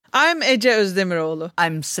I'm Ece Özdemiroğlu.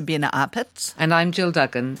 I'm Sabina Apitz. And I'm Jill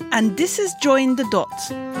Duggan. And this is Join the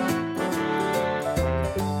Dots.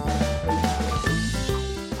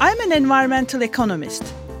 I'm an environmental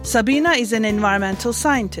economist. Sabina is an environmental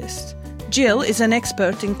scientist. Jill is an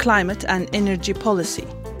expert in climate and energy policy.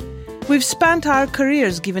 We've spent our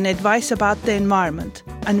careers giving advice about the environment,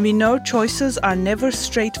 and we know choices are never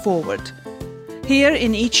straightforward. Here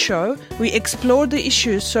in each show, we explore the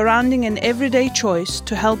issues surrounding an everyday choice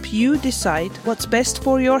to help you decide what's best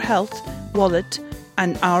for your health, wallet,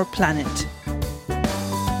 and our planet.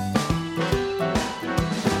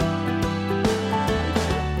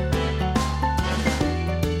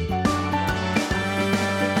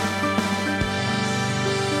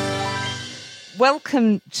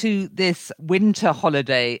 Welcome to this winter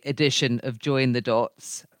holiday edition of Join the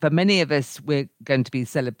Dots. For many of us, we're going to be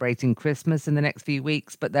celebrating Christmas in the next few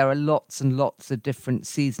weeks, but there are lots and lots of different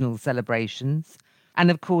seasonal celebrations. And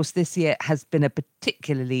of course, this year has been a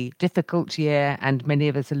particularly difficult year, and many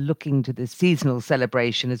of us are looking to this seasonal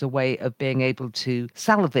celebration as a way of being able to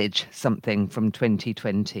salvage something from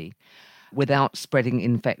 2020 without spreading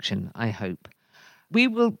infection, I hope. We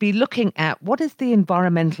will be looking at what is the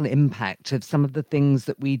environmental impact of some of the things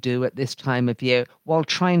that we do at this time of year while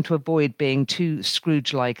trying to avoid being too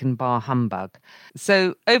Scrooge-like and bar humbug.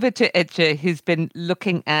 So over to Ece, who's been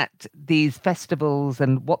looking at these festivals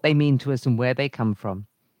and what they mean to us and where they come from.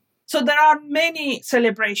 So there are many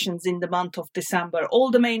celebrations in the month of December. All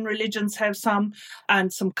the main religions have some,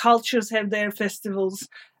 and some cultures have their festivals.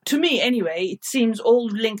 To me, anyway, it seems all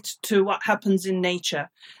linked to what happens in nature.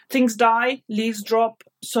 Things die, leaves drop,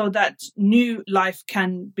 so that new life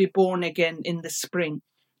can be born again in the spring.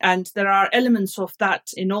 And there are elements of that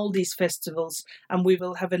in all these festivals, and we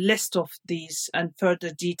will have a list of these and further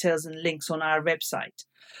details and links on our website.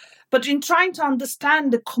 But in trying to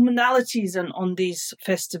understand the commonalities on these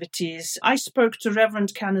festivities, I spoke to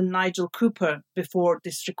Reverend Canon Nigel Cooper before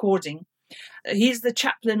this recording. He's the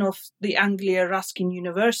chaplain of the Anglia Ruskin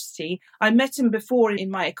University. I met him before in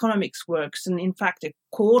my economics works, and in fact I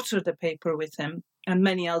co-authored the paper with him and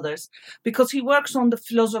many others, because he works on the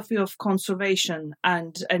philosophy of conservation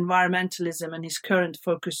and environmentalism, and his current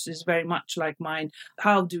focus is very much like mine.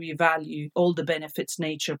 How do we value all the benefits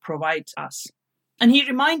nature provides us? And he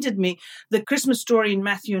reminded me the Christmas story in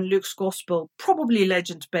Matthew and Luke's Gospel, probably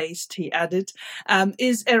legend-based, he added,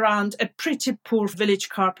 is around a pretty poor village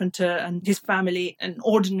carpenter and his family, an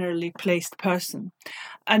ordinarily placed person.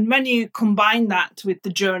 And when you combine that with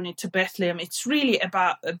the journey to Bethlehem, it's really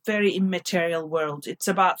about a very immaterial world. It's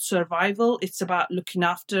about survival. It's about looking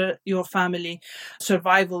after your family,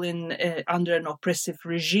 survival under an oppressive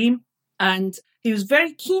regime. And he was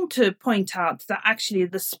very keen to point out that actually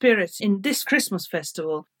the spirit in this Christmas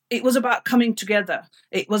festival, it was about coming together.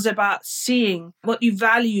 It was about seeing what you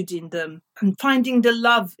valued in them and finding the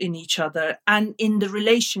love in each other and in the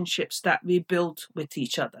relationships that we build with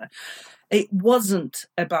each other. It wasn't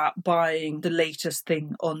about buying the latest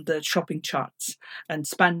thing on the shopping charts and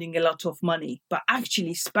spending a lot of money, but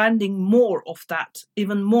actually spending more of that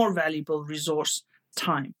even more valuable resource,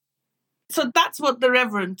 time. So that's what the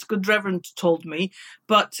good Reverend told me.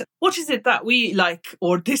 But what is it that we like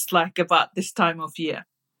or dislike about this time of year?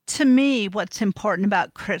 To me, what's important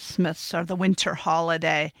about Christmas or the winter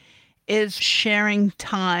holiday is sharing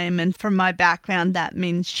time. And from my background, that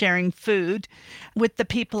means sharing food with the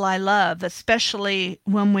people I love, especially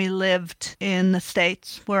when we lived in the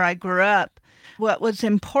States where I grew up. What was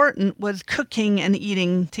important was cooking and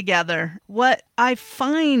eating together. What I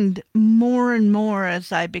find more and more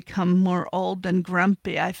as I become more old and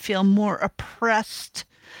grumpy, I feel more oppressed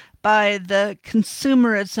by the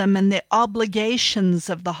consumerism and the obligations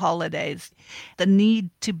of the holidays, the need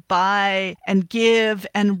to buy and give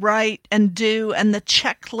and write and do, and the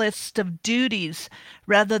checklist of duties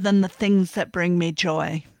rather than the things that bring me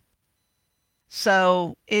joy.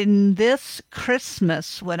 So in this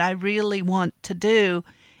Christmas, what I really want to do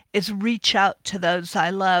is reach out to those I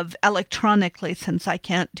love electronically, since I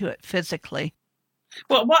can't do it physically.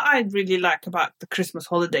 Well, what I really like about the Christmas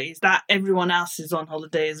holiday is that everyone else is on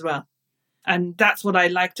holiday as well. And that's what I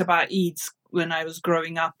liked about Eid when I was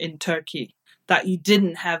growing up in Turkey, that you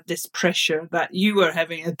didn't have this pressure that you were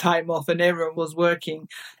having a time off and everyone was working,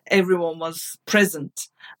 everyone was present.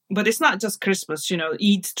 But it's not just Christmas,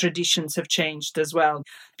 Eid traditions have changed as well.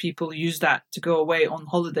 People use that to go away on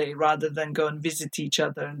holiday rather than go and visit each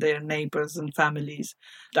other and their neighbours and families.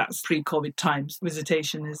 That's pre-COVID times.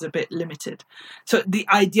 Visitation is a bit limited. So the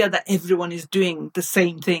idea that everyone is doing the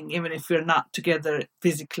same thing, even if we're not together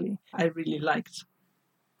physically, I really liked.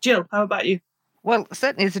 Jill, how about you? Well,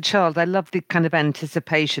 certainly as a child, I loved the kind of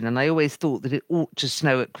anticipation, and I always thought that it ought to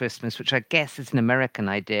snow at Christmas, which I guess is an American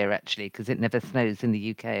idea, actually, because it never snows in the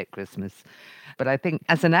UK at Christmas. But I think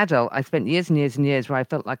as an adult, I spent years and years and years where I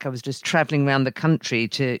felt like I was just traveling around the country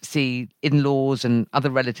to see in-laws and other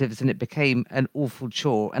relatives, and it became an awful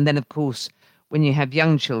chore. And then, of course, when you have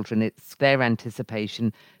young children, it's their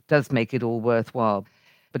anticipation does make it all worthwhile.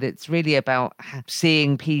 But it's really about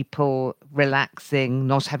seeing people relaxing,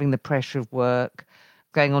 not having the pressure of work,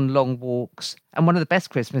 going on long walks. And one of the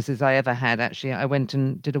best Christmases I ever had, actually, I went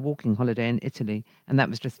and did a walking holiday in Italy, and that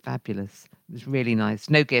was just fabulous. It was really nice.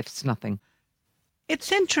 No gifts, nothing.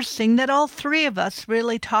 It's interesting that all three of us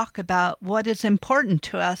really talk about what is important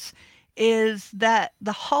to us is that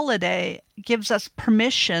the holiday gives us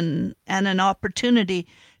permission and an opportunity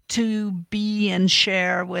to be and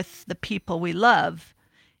share with the people we love.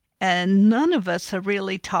 And none of us are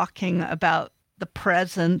really talking about the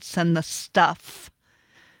presents and the stuff.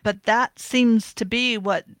 But that seems to be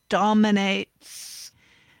what dominates.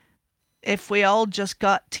 If we all just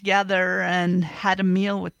got together and had a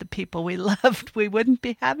meal with the people we loved, we wouldn't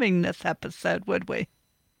be having this episode, would we?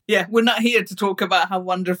 Yeah, we're not here to talk about how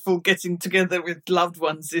wonderful getting together with loved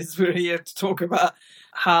ones is. We're here to talk about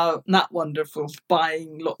how not wonderful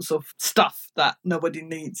buying lots of stuff that nobody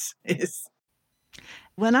needs is.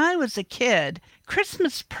 When I was a kid,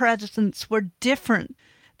 Christmas presents were different.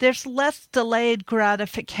 There's less delayed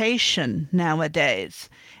gratification nowadays.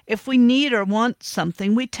 If we need or want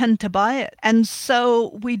something, we tend to buy it. And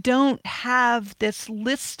so we don't have this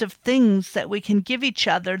list of things that we can give each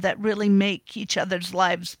other that really make each other's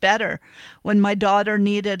lives better. When my daughter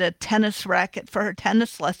needed a tennis racket for her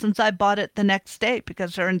tennis lessons, I bought it the next day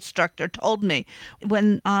because her instructor told me.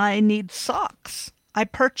 When I need socks, I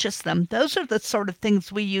purchase them. Those are the sort of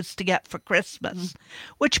things we used to get for Christmas,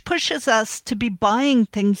 which pushes us to be buying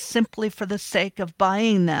things simply for the sake of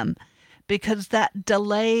buying them, because that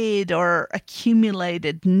delayed or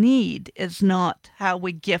accumulated need is not how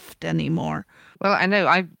we gift anymore. Well, I know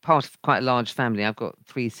I'm part of quite a large family. I've got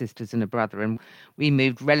 3 sisters and a brother, and we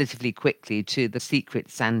moved relatively quickly to the Secret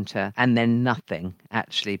Santa and then nothing,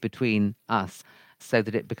 actually, between us, so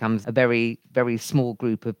that it becomes a very, very small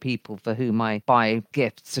group of people for whom I buy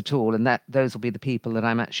gifts at all. And those will be the people that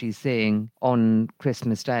I'm actually seeing on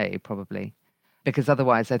Christmas Day, probably. Because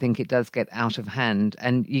otherwise, I think it does get out of hand,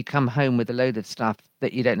 and you come home with a load of stuff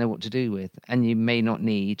that you don't know what to do with, and you may not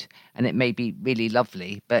need, and it may be really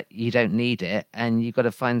lovely, but you don't need it, and you've got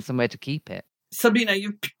to find somewhere to keep it. Sabina,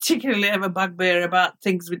 you particularly have a bugbear about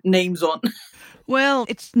things with names on. Well,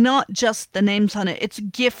 it's not just the names on it. It's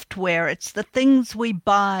giftware. It's the things we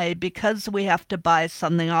buy because we have to buy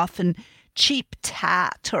something, often cheap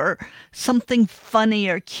tat or something funny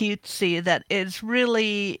or cutesy that is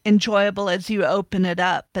really enjoyable as you open it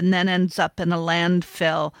up and then ends up in a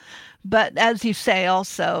landfill. But as you say,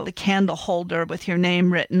 also the candle holder with your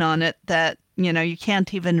name written on it that you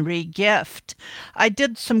can't even re-gift. I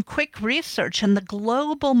did some quick research, and the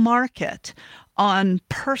global market on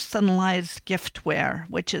personalized giftware,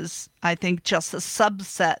 which is, I think, just a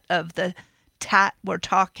subset of the tat we're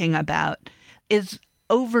talking about, is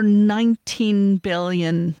over 19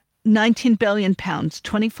 billion pounds,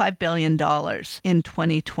 $25 billion in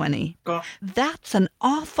 2020. Gosh. That's an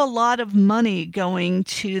awful lot of money going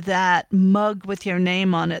to that mug with your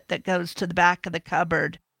name on it that goes to the back of the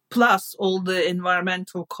cupboard. Plus all the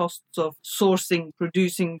environmental costs of sourcing,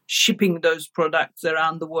 producing, shipping those products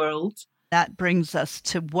around the world. That brings us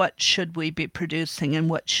to what should we be producing and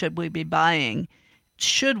what should we be buying?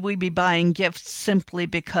 Should we be buying gifts simply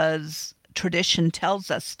because tradition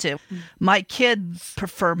tells us to? My kids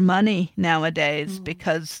prefer money nowadays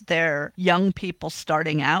because they're young people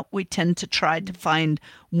starting out. We tend to try to find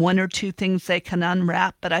 1 or 2 things they can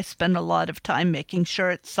unwrap, but I spend a lot of time making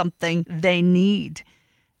sure it's something they need.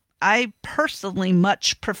 I personally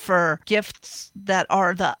much prefer gifts that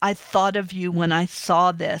are I thought of you when I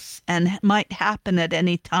saw this and might happen at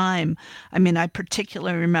any time. I mean, I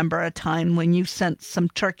particularly remember a time when you sent some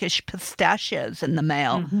Turkish pistachios in the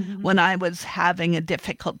mail when I was having a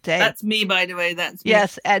difficult day. That's me, by the way. That's me.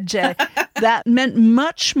 Yes, Ece. That meant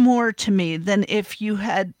much more to me than if you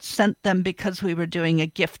had sent them because we were doing a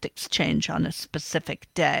gift exchange on a specific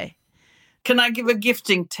day. Can I give a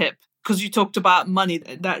gifting tip? Because you talked about money,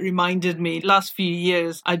 that reminded me, last few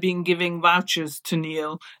years, I've been giving vouchers to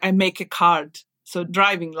Neil. I make a card, so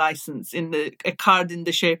driving license, a card in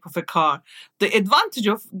the shape of a car. The advantage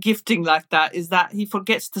of gifting like that is that he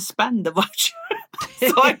forgets to spend the voucher.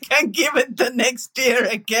 So I can give it the next year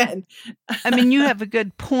again. I mean, you have a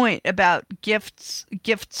good point about gifts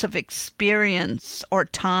of experience or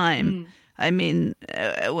time. I mean,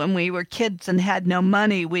 when we were kids and had no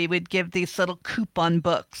money, we would give these little coupon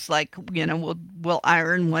books, like, we'll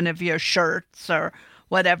iron one of your shirts or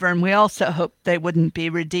whatever. And we also hoped they wouldn't be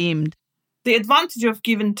redeemed. The advantage of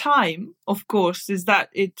given time, of course, is that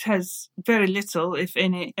it has very little, if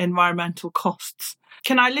any, environmental costs.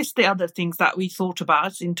 Can I list the other things that we thought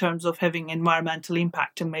about in terms of having environmental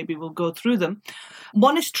impact, and maybe we'll go through them?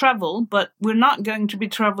 One is travel, but we're not going to be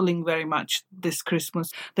traveling very much this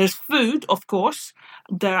Christmas. There's food, of course.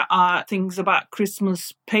 There are things about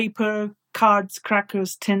Christmas paper, cards,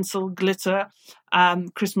 crackers, tinsel, glitter,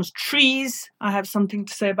 Christmas trees. I have something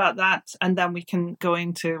to say about that. And then we can go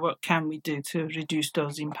into what can we do to reduce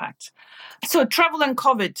those impacts. So travel and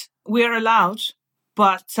COVID, we're allowed,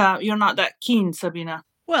 but you're not that keen, Sabina.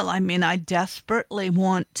 Well, I mean, I desperately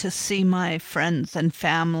want to see my friends and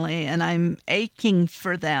family, and I'm aching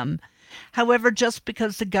for them. However, just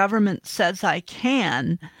because the government says I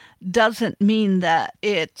can doesn't mean that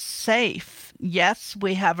it's safe. Yes,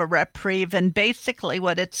 we have a reprieve, and basically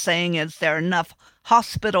what it's saying is there are enough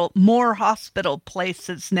more hospital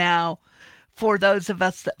places now for those of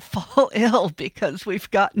us that fall ill because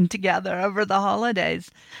we've gotten together over the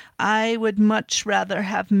holidays. I would much rather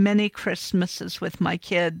have many Christmases with my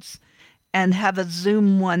kids and have a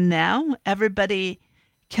Zoom one now. Everybody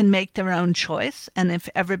can make their own choice. And if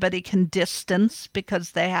everybody can distance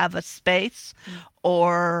because they have a space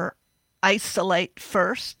or isolate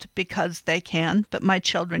first because they can, but my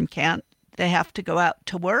children can't. They have to go out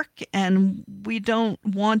to work, and we don't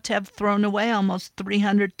want to have thrown away almost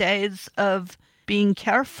 300 days of being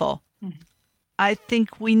careful. I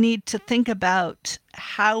think we need to think about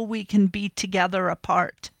how we can be together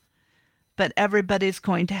apart, but everybody's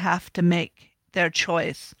going to have to make their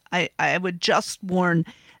choice. I would just warn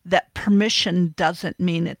that permission doesn't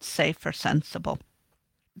mean it's safe or sensible.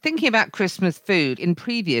 Thinking about Christmas food, in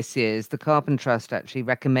previous years, the Carbon Trust actually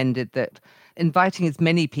recommended that inviting as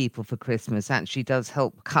many people for Christmas actually does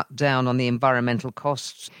help cut down on the environmental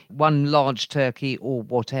costs, one large turkey or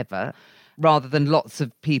whatever, rather than lots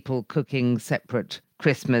of people cooking separate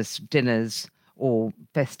Christmas dinners or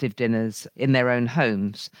festive dinners in their own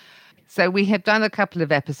homes. So we have done a couple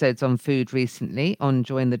of episodes on food recently on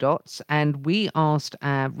Join the Dots, and we asked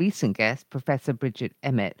our recent guest, Professor Bridget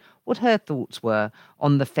Emmett, what her thoughts were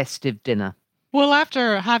on the festive dinner. Well,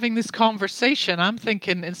 after having this conversation, I'm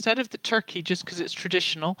thinking instead of the turkey, just because it's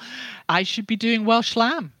traditional, I should be doing Welsh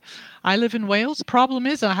lamb. I live in Wales. The problem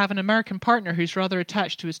is I have an American partner who's rather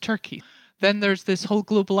attached to his turkey. Then there's this whole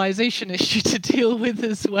globalization issue to deal with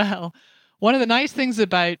as well. One of the nice things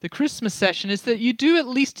about the Christmas session is that you do at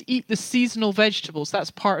least eat the seasonal vegetables. That's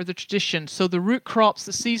part of the tradition. So the root crops,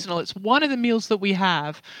 the seasonal, it's one of the meals that we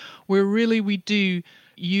have where really we do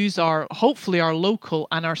use hopefully our local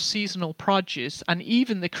and our seasonal produce. And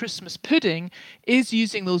even the Christmas pudding is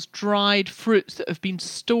using those dried fruits that have been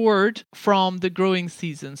stored from the growing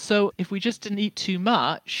season. So if we just didn't eat too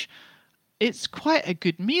much, it's quite a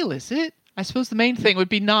good meal, is it? I suppose the main thing would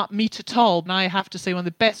be not meat at all. And I have to say one of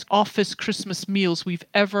the best office Christmas meals we've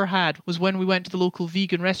ever had was when we went to the local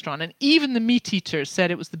vegan restaurant. And even the meat eaters said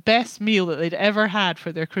it was the best meal that they'd ever had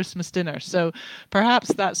for their Christmas dinner. So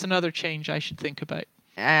perhaps that's another change I should think about.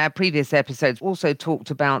 Our previous episodes also talked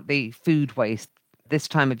about the food waste. This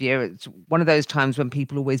time of year, it's one of those times when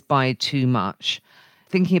people always buy too much.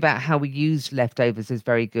 Thinking about how we use leftovers is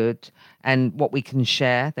very good and what we can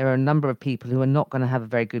share. There are a number of people who are not going to have a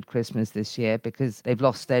very good Christmas this year because they've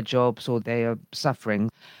lost their jobs or they are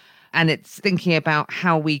suffering. And it's thinking about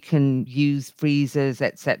how we can use freezers,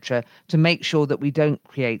 etc., to make sure that we don't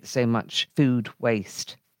create so much food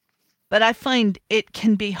waste. But I find it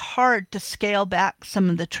can be hard to scale back some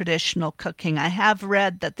of the traditional cooking. I have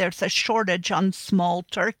read that there's a shortage on small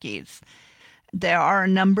turkeys. There are a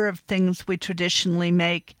number of things we traditionally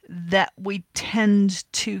make that we tend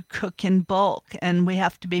to cook in bulk, and we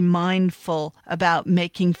have to be mindful about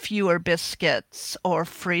making fewer biscuits or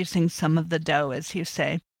freezing some of the dough, as you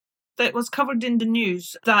say. It was covered in the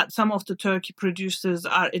news that some of the turkey producers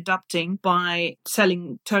are adapting by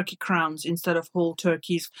selling turkey crowns instead of whole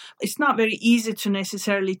turkeys. It's not very easy to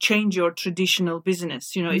necessarily change your traditional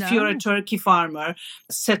business. If you're a turkey farmer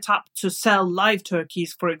set up to sell live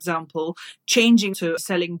turkeys, for example, changing to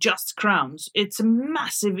selling just crowns, it's a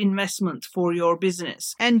massive investment for your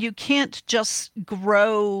business. And you can't just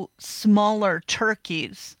grow smaller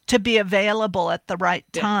turkeys to be available at the right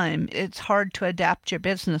time. It's hard to adapt your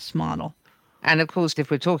business model. And of course,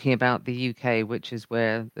 if we're talking about the UK, which is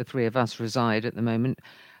where the three of us reside at the moment,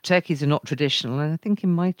 turkeys are not traditional. And I think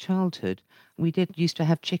in my childhood, we used to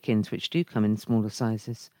have chickens, which do come in smaller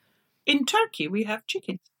sizes. In Turkey, we have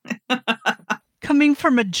chickens. Coming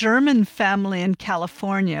from a German family in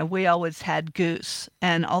California, we always had goose.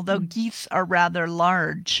 And although geese are rather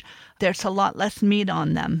large, there's a lot less meat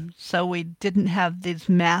on them. So we didn't have these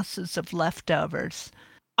masses of leftovers.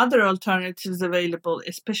 Other alternatives available,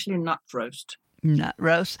 especially nut roast. Nut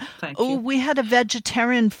roast. Thank Oh, you. we had a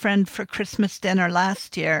vegetarian friend for Christmas dinner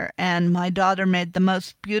last year, and my daughter made the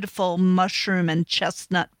most beautiful mushroom and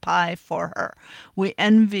chestnut pie for her. We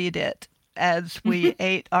envied it as we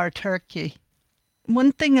ate our turkey.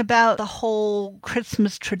 One thing about the whole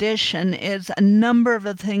Christmas tradition is a number of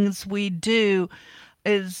the things we do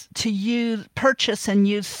is to purchase and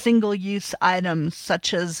use single-use items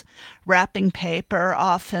such as wrapping paper,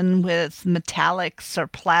 often with metallics or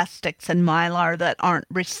plastics and mylar that aren't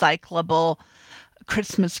recyclable,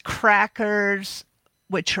 Christmas crackers,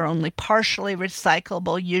 which are only partially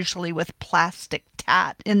recyclable, usually with plastic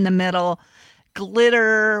tat in the middle,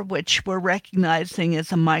 glitter, which we're recognizing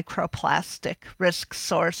as a microplastic risk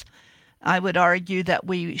source. I would argue that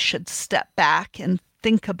we should step back and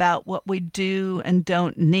think about what we do and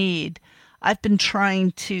don't need. I've been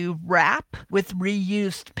trying to wrap with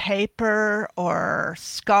reused paper or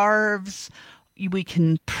scarves. We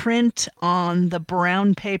can print on the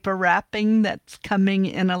brown paper wrapping that's coming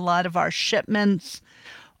in a lot of our shipments,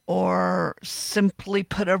 or simply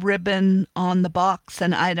put a ribbon on the box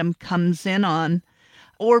an item comes in on,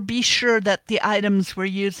 or be sure that the items we're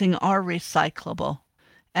using are recyclable.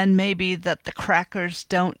 And maybe that the crackers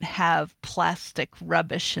don't have plastic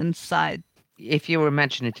rubbish inside. If you're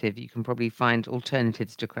imaginative, you can probably find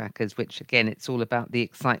alternatives to crackers, which, again, it's all about the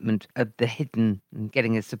excitement of the hidden and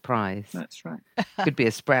getting a surprise. That's right. Could be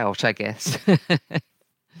a sprout, I guess.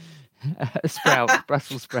 A sprout,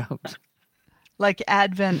 Brussels sprout. Like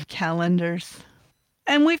advent calendars.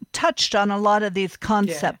 And we've touched on a lot of these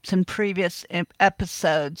concepts in previous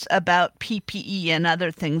episodes about PPE and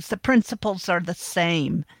other things. The principles are the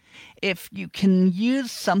same. If you can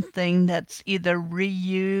use something that's either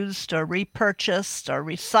reused or repurchased or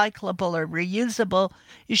recyclable or reusable,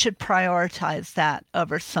 you should prioritize that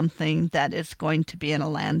over something that is going to be in a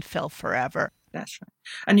landfill forever. That's right.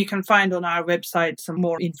 And you can find on our website some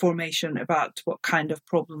more information about what kind of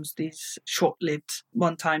problems these short-lived,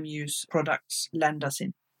 one-time use products land us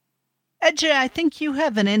in. Ece, I think you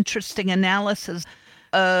have an interesting analysis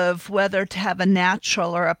of whether to have a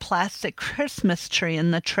natural or a plastic Christmas tree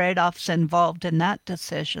and the trade-offs involved in that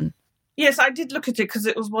decision. Yes, I did look at it because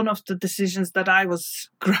it was one of the decisions that I was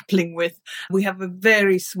grappling with. We have a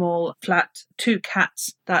very small flat, 2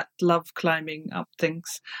 cats that love climbing up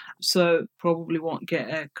things, so probably won't get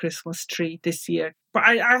a Christmas tree this year. But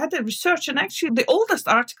I had a research, and actually the oldest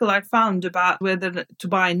article I found about whether to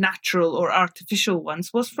buy natural or artificial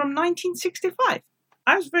ones was from 1965.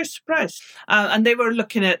 I was very surprised. And they were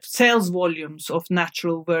looking at sales volumes of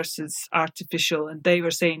natural versus artificial. And they were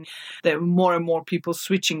saying there were more and more people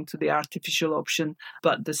switching to the artificial option,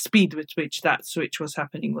 but the speed with which that switch was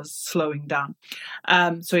happening was slowing down.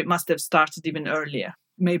 So it must have started even earlier.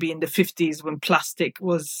 Maybe in the 50s when plastic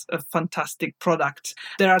was a fantastic product.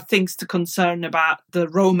 There are things to concern about the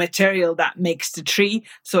raw material that makes the tree.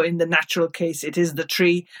 So in the natural case, it is the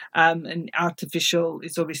tree, and artificial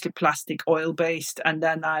is obviously plastic, oil-based. And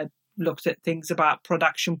then I looked at things about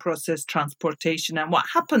production process, transportation, and what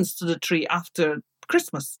happens to the tree after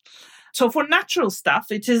Christmas. So for natural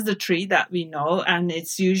stuff, it is the tree that we know, and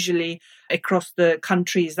it's usually across the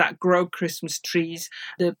countries that grow Christmas trees.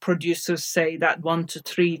 The producers say that 1 to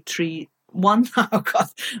 3 trees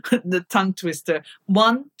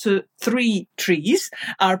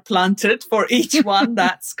are planted for each one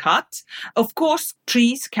that's cut. Of course,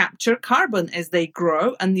 trees capture carbon as they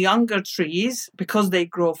grow, and the younger trees, because they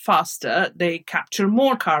grow faster, they capture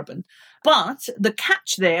more carbon. But the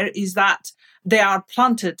catch there is that they are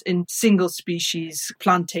planted in single species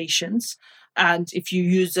plantations. And if you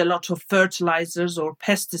use a lot of fertilizers or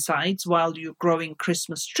pesticides while you're growing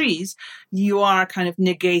Christmas trees, you are kind of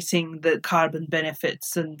negating the carbon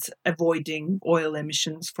benefits and avoiding oil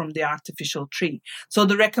emissions from the artificial tree. So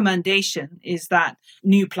the recommendation is that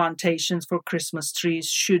new plantations for Christmas trees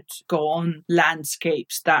should go on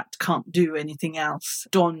landscapes that can't do anything else.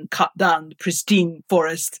 Don't cut down the pristine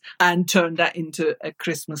forest and turn that into a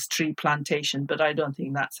Christmas tree plantation. But I don't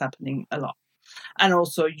think that's happening a lot. And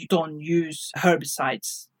also, you don't use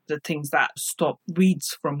herbicides, the things that stop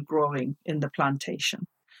weeds from growing in the plantation.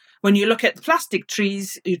 When you look at plastic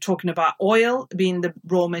trees, you're talking about oil being the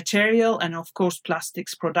raw material, and of course,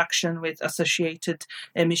 plastics production with associated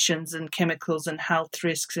emissions and chemicals and health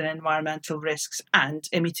risks and environmental risks, and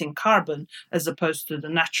emitting carbon as opposed to the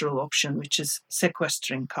natural option, which is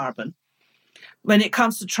sequestering carbon. When it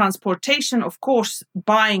comes to transportation, of course,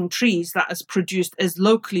 buying trees that is produced as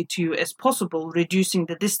locally to you as possible, reducing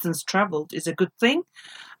the distance traveled, is a good thing.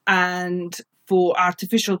 And for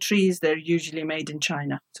artificial trees, they're usually made in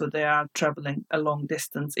China. So they are traveling a long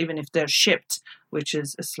distance, even if they're shipped, which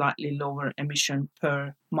is a slightly lower emission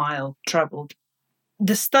per mile traveled.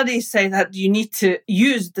 The studies say that you need to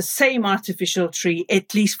use the same artificial tree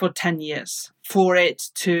at least for 10 years for it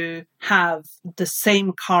to have the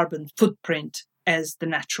same carbon footprint as the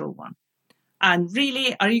natural one. And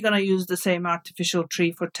really, are you going to use the same artificial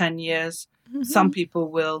tree for 10 years? Mm-hmm. Some people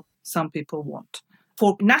will, some people won't.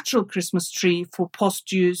 For natural Christmas tree, for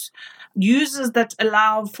post-use, uses that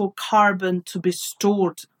allow for carbon to be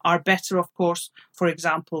stored are better, of course. For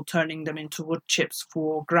example, turning them into wood chips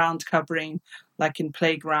for ground covering, like in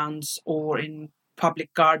playgrounds or in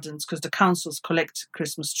public gardens, because the councils collect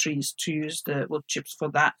Christmas trees to use the wood chips for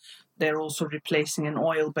that. They're also replacing an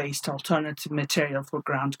oil-based alternative material for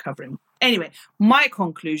ground covering. Anyway, my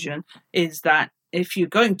conclusion is that if you're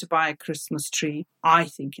going to buy a Christmas tree, I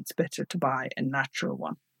think it's better to buy a natural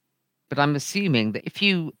one. But I'm assuming that if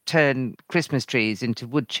you turn Christmas trees into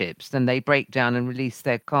wood chips, then they break down and release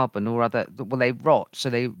their carbon they rot, so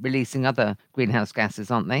they're releasing other greenhouse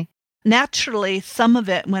gases, aren't they? Naturally, some of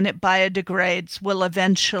it, when it biodegrades, will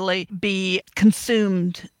eventually be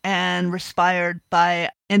consumed and respired by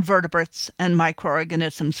invertebrates and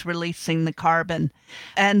microorganisms releasing the carbon.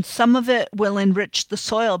 And some of it will enrich the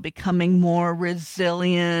soil, becoming more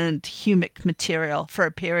resilient, humic material for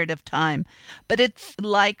a period of time. But it's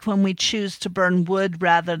like when we choose to burn wood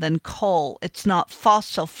rather than coal. It's not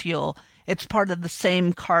fossil fuel. It's part of the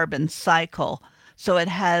same carbon cycle. So it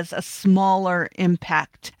has a smaller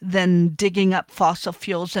impact than digging up fossil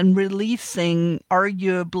fuels and releasing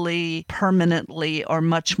arguably permanently or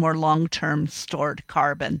much more long-term stored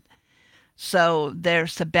carbon. So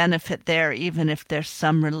there's a benefit there, even if there's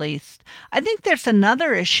some released. I think there's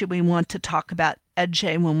another issue we want to talk about,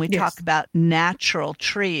 Ece, when we talk about natural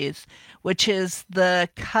trees, which is the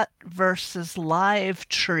cut versus live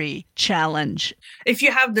tree challenge. If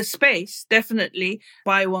you have the space, definitely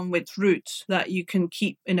buy one with roots that you can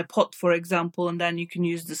keep in a pot, for example, and then you can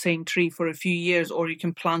use the same tree for a few years, or you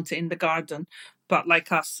can plant it in the garden. But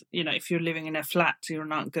like us, if you're living in a flat, you're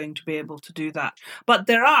not going to be able to do that. But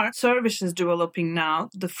there are services developing now.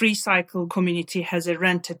 The Free Cycle community has a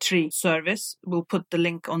rent-a-tree service. We'll put the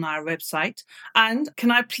link on our website. And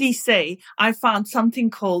can I please say, I found something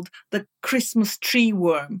called the Christmas tree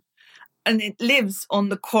worm. And it lives on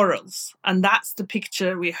the corals. And that's the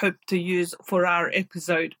picture we hope to use for our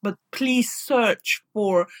episode. But please search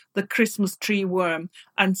for the Christmas tree worm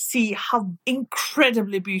and see how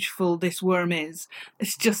incredibly beautiful this worm is.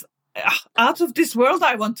 It's just out of this world,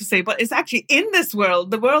 I want to say, but it's actually in this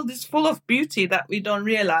world. The world is full of beauty that we don't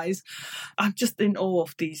realize. I'm just in awe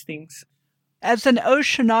of these things. As an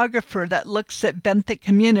oceanographer that looks at benthic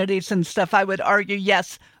communities and stuff, I would argue,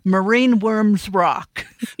 yes, marine worms rock.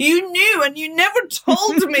 You knew, and you never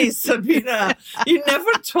told me, Sabina. You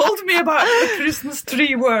never told me about the Christmas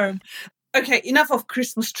tree worm. Okay, enough of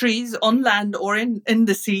Christmas trees on land or in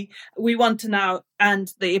the sea. We want to now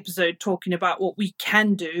end the episode talking about what we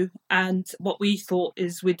can do, and what we thought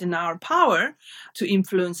is within our power to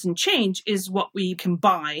influence and change is what we can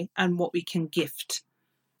buy and what we can gift.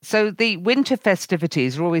 So the winter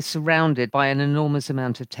festivities are always surrounded by an enormous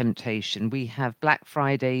amount of temptation. We have Black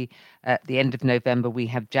Friday at the end of November. We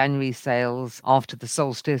have January sales after the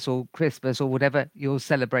solstice or Christmas or whatever you're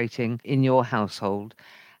celebrating in your household.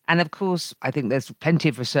 And of course, I think there's plenty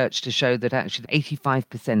of research to show that actually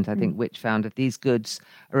 85%, I think, Which found of these goods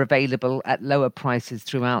are available at lower prices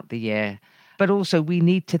throughout the year. But also we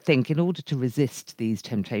need to think, in order to resist these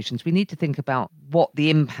temptations, we need to think about what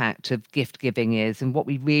the impact of gift giving is and what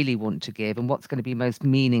we really want to give and what's going to be most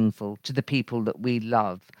meaningful to the people that we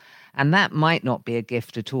love. And that might not be a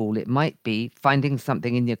gift at all. It might be finding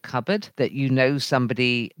something in your cupboard that you know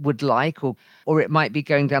somebody would like, or it might be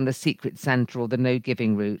going down the Secret Santa or the no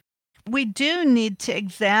giving route. We do need to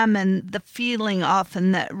examine the feeling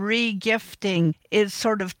often that re-gifting is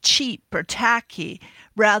sort of cheap or tacky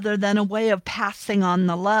rather than a way of passing on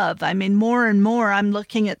the love. I mean, more and more I'm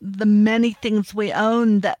looking at the many things we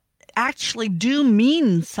own that actually do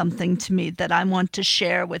mean something to me that I want to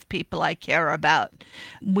share with people I care about.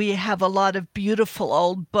 We have a lot of beautiful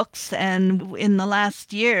old books, and in the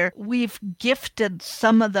last year, we've gifted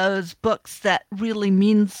some of those books that really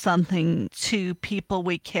mean something to people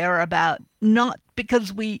we care about, not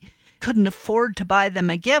because we couldn't afford to buy them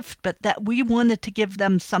a gift, but that we wanted to give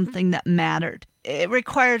them something that mattered. It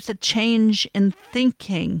requires a change in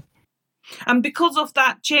thinking. And because of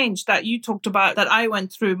that change that you talked about, that I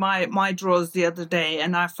went through my drawers the other day,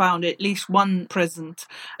 and I found at least one present,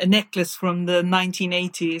 a necklace from the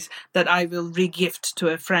 1980s that I will regift to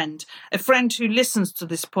a friend who listens to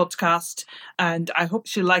this podcast. And I hope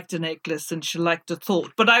she liked the necklace and she liked the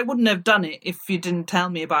thought. But I wouldn't have done it if you didn't tell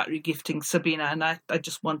me about regifting, Sabina. And I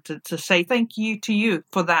just wanted to say thank you to you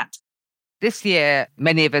for that. This year,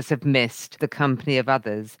 many of us have missed the company of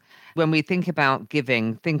others. When we think about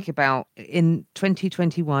giving, think about in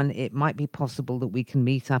 2021, it might be possible that we can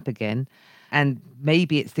meet up again. And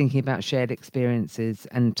maybe it's thinking about shared experiences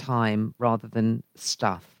and time rather than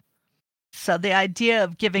stuff. So the idea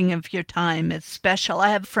of giving of your time is special. I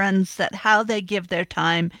have friends that how they give their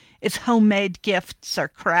time is homemade gifts or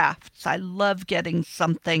crafts. I love getting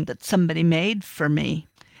something that somebody made for me.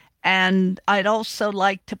 And I'd also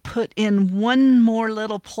like to put in one more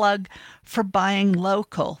little plug for buying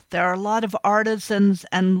local. There are a lot of artisans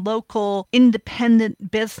and local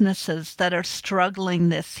independent businesses that are struggling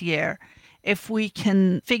this year. If we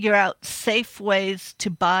can figure out safe ways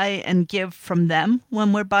to buy and give from them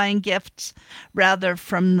when we're buying gifts, rather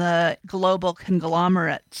from the global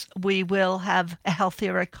conglomerates, we will have a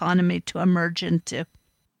healthier economy to emerge into.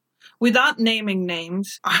 Without naming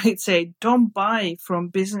names, I'd say don't buy from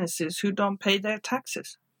businesses who don't pay their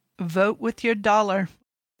taxes. Vote with your dollar.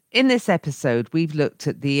 In this episode, we've looked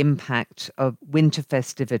at the impact of winter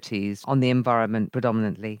festivities on the environment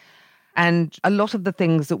predominantly. And a lot of the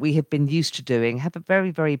things that we have been used to doing have a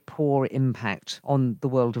very, very poor impact on the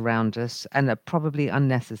world around us and are probably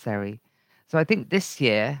unnecessary. So I think this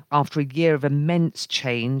year, after a year of immense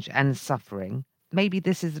change and suffering, maybe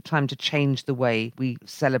this is the time to change the way we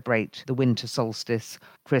celebrate the winter solstice,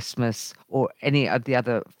 Christmas, or any of the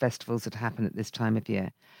other festivals that happen at this time of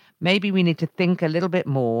year. Maybe we need to think a little bit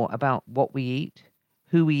more about what we eat,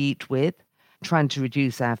 who we eat with, trying to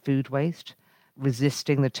reduce our food waste,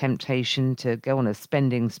 resisting the temptation to go on a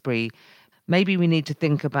spending spree. Maybe we need to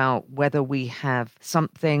think about whether we have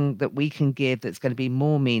something that we can give that's going to be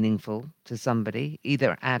more meaningful to somebody,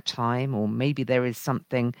 either our time, or maybe there is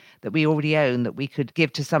something that we already own that we could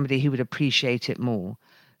give to somebody who would appreciate it more.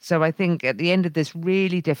 So I think at the end of this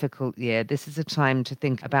really difficult year, this is a time to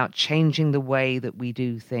think about changing the way that we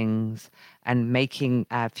do things and making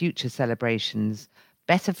our future celebrations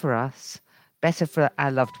better for us, better for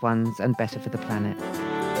our loved ones, and better for the planet.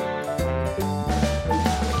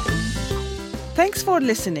 Thanks for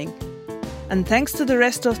listening. And thanks to the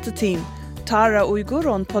rest of the team, Tara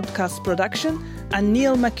Uyghur on podcast production and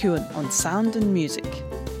Neil McEwen on sound and music.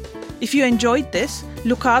 If you enjoyed this,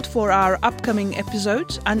 look out for our upcoming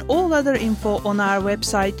episodes and all other info on our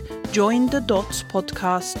website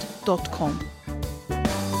jointhedotspodcast.com.